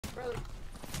brother.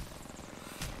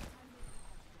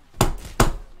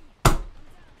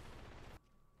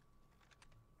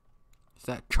 Is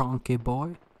that chunky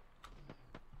boy?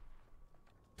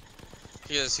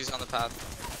 He is. He's on the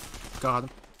path. Got him.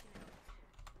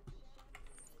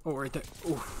 Oh, right there.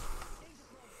 Ooh.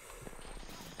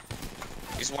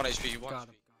 He's 1 HP. One Got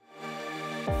him. HP.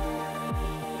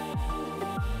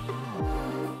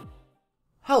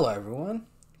 Hello everyone,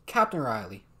 Captain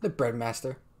Rielly, the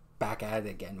Breadmaster, back at it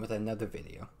again with another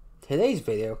video. Today's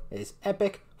video is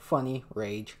epic, funny,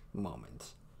 rage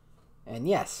moments. And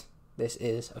yes, this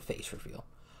is a face reveal.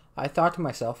 I thought to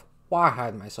myself, why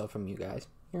hide myself from you guys?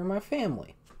 You're my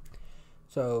family.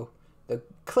 So, the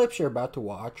clips you're about to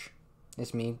watch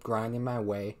is me grinding my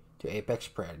way to Apex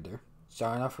Predator,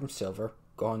 starting off from Silver,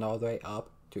 going all the way up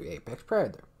to Apex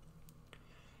Predator.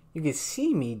 You can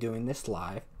see me doing this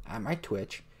live at my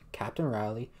Twitch, Captain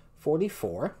Rielly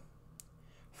 44,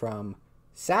 from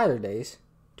Saturdays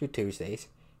to Tuesdays,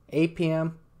 8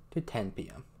 p.m. to 10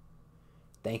 p.m.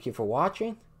 Thank you for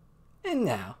watching, and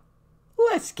now,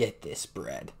 let's get this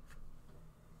bread.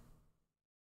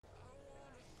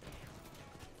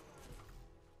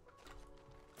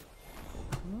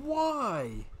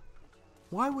 Why?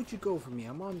 Why would you go for me?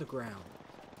 I'm on the ground.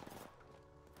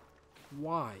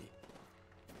 Why?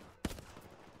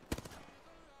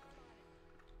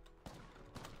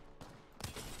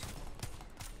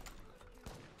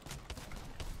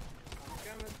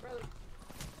 Brother.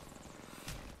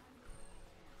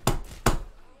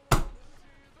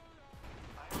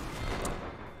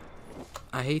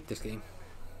 I hate this game.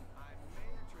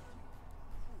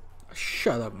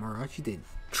 Shut up, Mirage. You didn't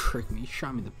trick me. You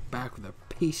shot me in the back with a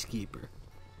peacekeeper.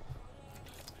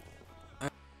 Is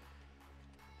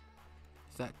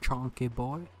that chunky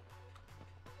boy?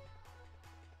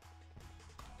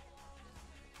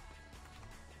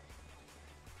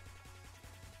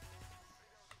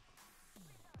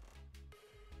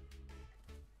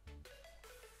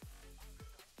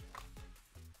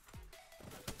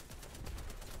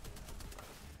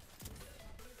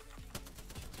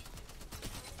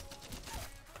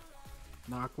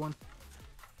 Knock one.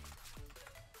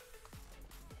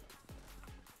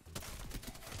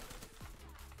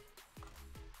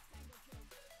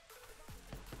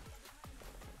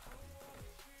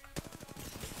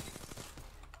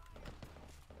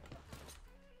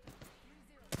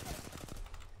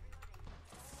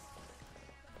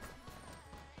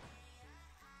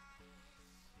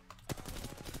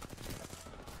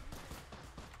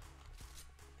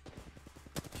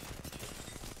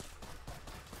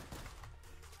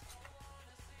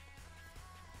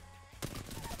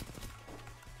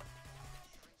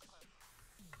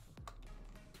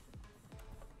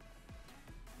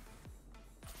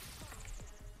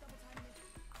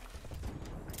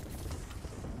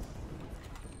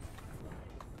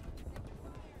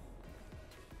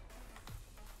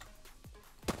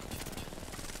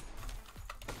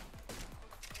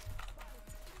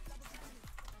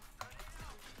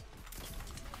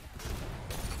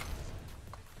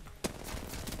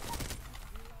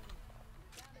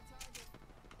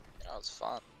 That was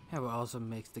fun. Yeah, but also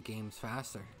makes the games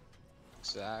faster.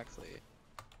 Exactly.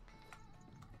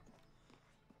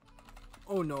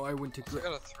 Oh no, I went to I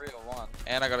got a 301.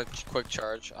 And I got a quick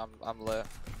charge. I'm lit.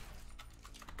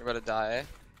 You're about to die, eh?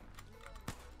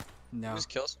 No. Just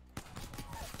kills.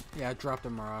 Yeah, I dropped a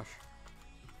Mirage.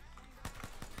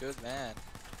 Good man.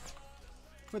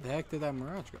 Where the heck did that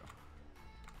Mirage go?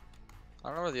 I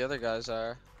don't know where the other guys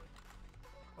are.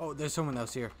 Oh, there's someone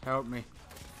else here. Help me.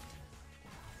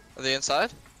 Are they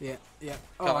inside? Yeah, yeah.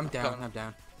 Oh, Coming, I'm down. coming. I'm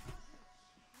down.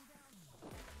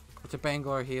 It's a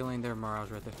Bangalore healing their Mirage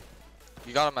right there.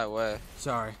 You got in my way.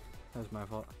 Sorry. That was my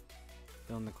fault.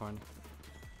 Still in the corner.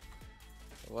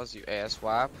 It was you ass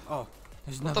wap. Oh,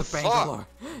 there's What another the fuck? Bangalore.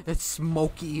 It's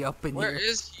smoky up in Where here.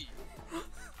 is he?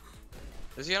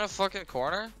 Is he in a fucking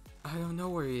corner? I don't know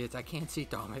where he is. I can't see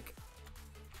Dominic.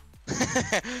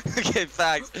 Okay,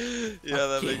 facts. Yeah,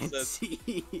 that makes Can't sense.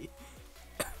 see.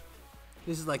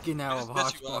 This is like getting out of a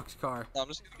just get you up. Hotbox car. No, I'm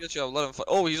just gonna get you up. Let him fight.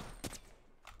 Oh, he's.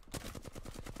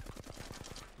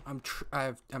 I'm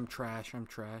trash. I'm trash.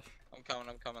 I'm coming.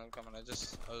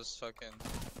 I was fucking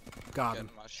Got him.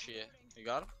 getting my shit. You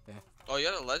got him? Yeah. Oh, you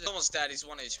had a legend. Almost dead. He's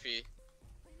 1 HP.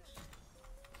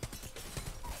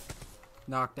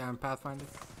 Knockdown Pathfinder.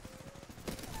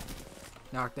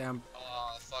 Knockdown.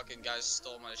 Oh, fucking guys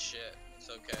stole my shit. It's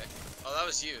okay. Oh, that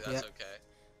was you. That's Yeah. okay.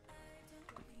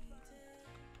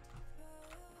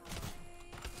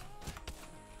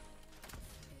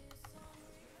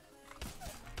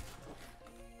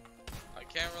 I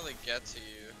can't really get to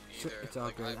you either. It's all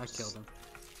Like, good. I'm I just- killed him.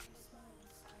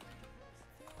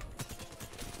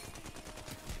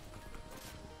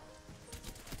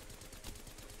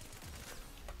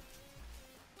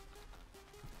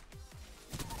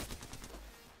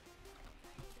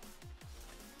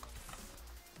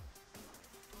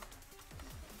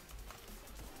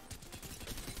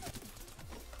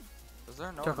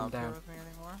 there no Took one him up here down. with me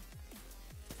anymore?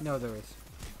 No, there is.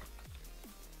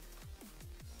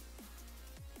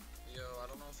 Yo, I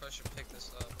don't know if I should pick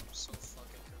this up. I'm so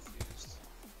fucking confused.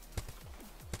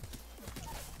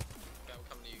 Okay, I'm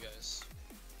coming to you guys.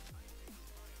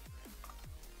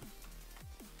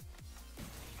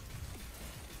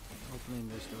 Opening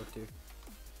this door too.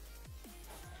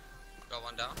 Got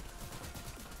one down.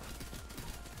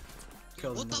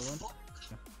 Killed What the another one. fuck?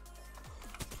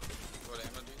 What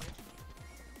ammo do you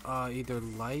need? Either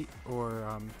light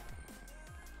or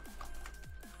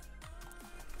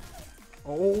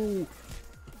Oh!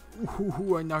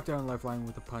 Ooh, I knocked down Lifeline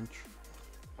with a punch.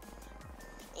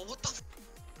 Oh, what the f—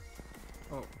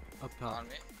 Oh, up top. On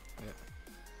me? Yeah.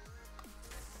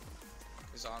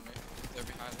 He's on me. They're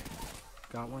behind me.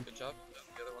 Got one. Good job.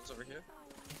 The other one's over here.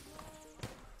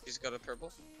 He's got a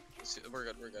purple. We're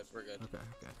good, we're good, we're good. Okay,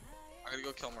 okay. I'm gonna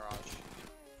go kill Mirage.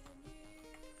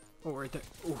 Oh, right there.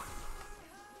 Ooh.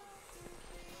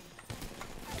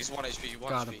 He's 1 HP, 1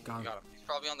 Got HP. him, got him. Got him. He's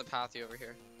probably on the pathy over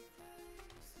here.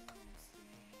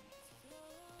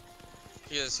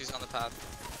 He is, he's on the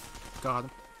path. Got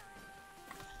him.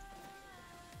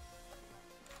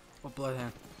 Oh,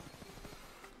 Bloodhound.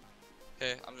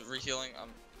 Okay, I'm re-healing.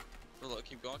 Reload,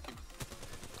 keep going, keep.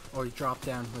 Oh, he dropped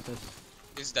down with us.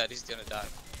 He's dead, he's gonna die.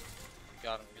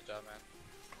 Got him, good job, man.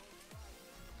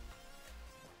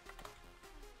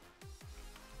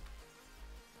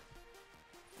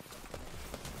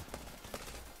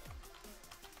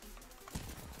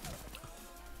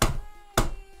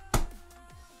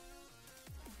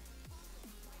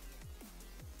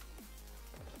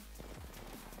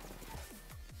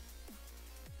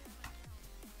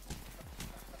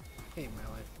 Hate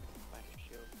my life.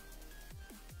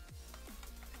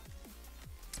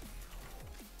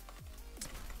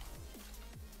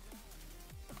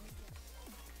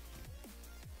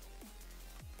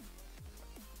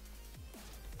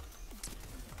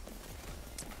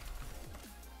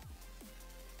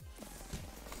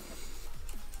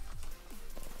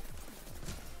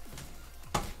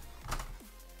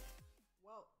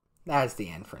 Well, that is the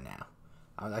end for now.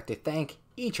 I would like to thank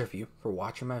each of you for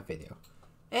watching my video.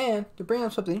 And to bring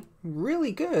up something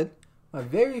really good, my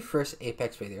very first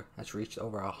Apex video has reached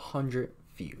over 100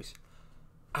 views.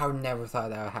 I would never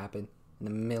thought that would happen in a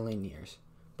million years.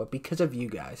 But because of you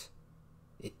guys,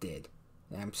 it did.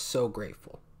 And I'm so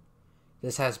grateful.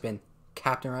 This has been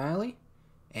Captain Rielly,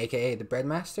 aka the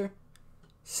Breadmaster,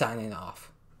 signing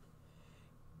off.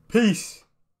 Peace!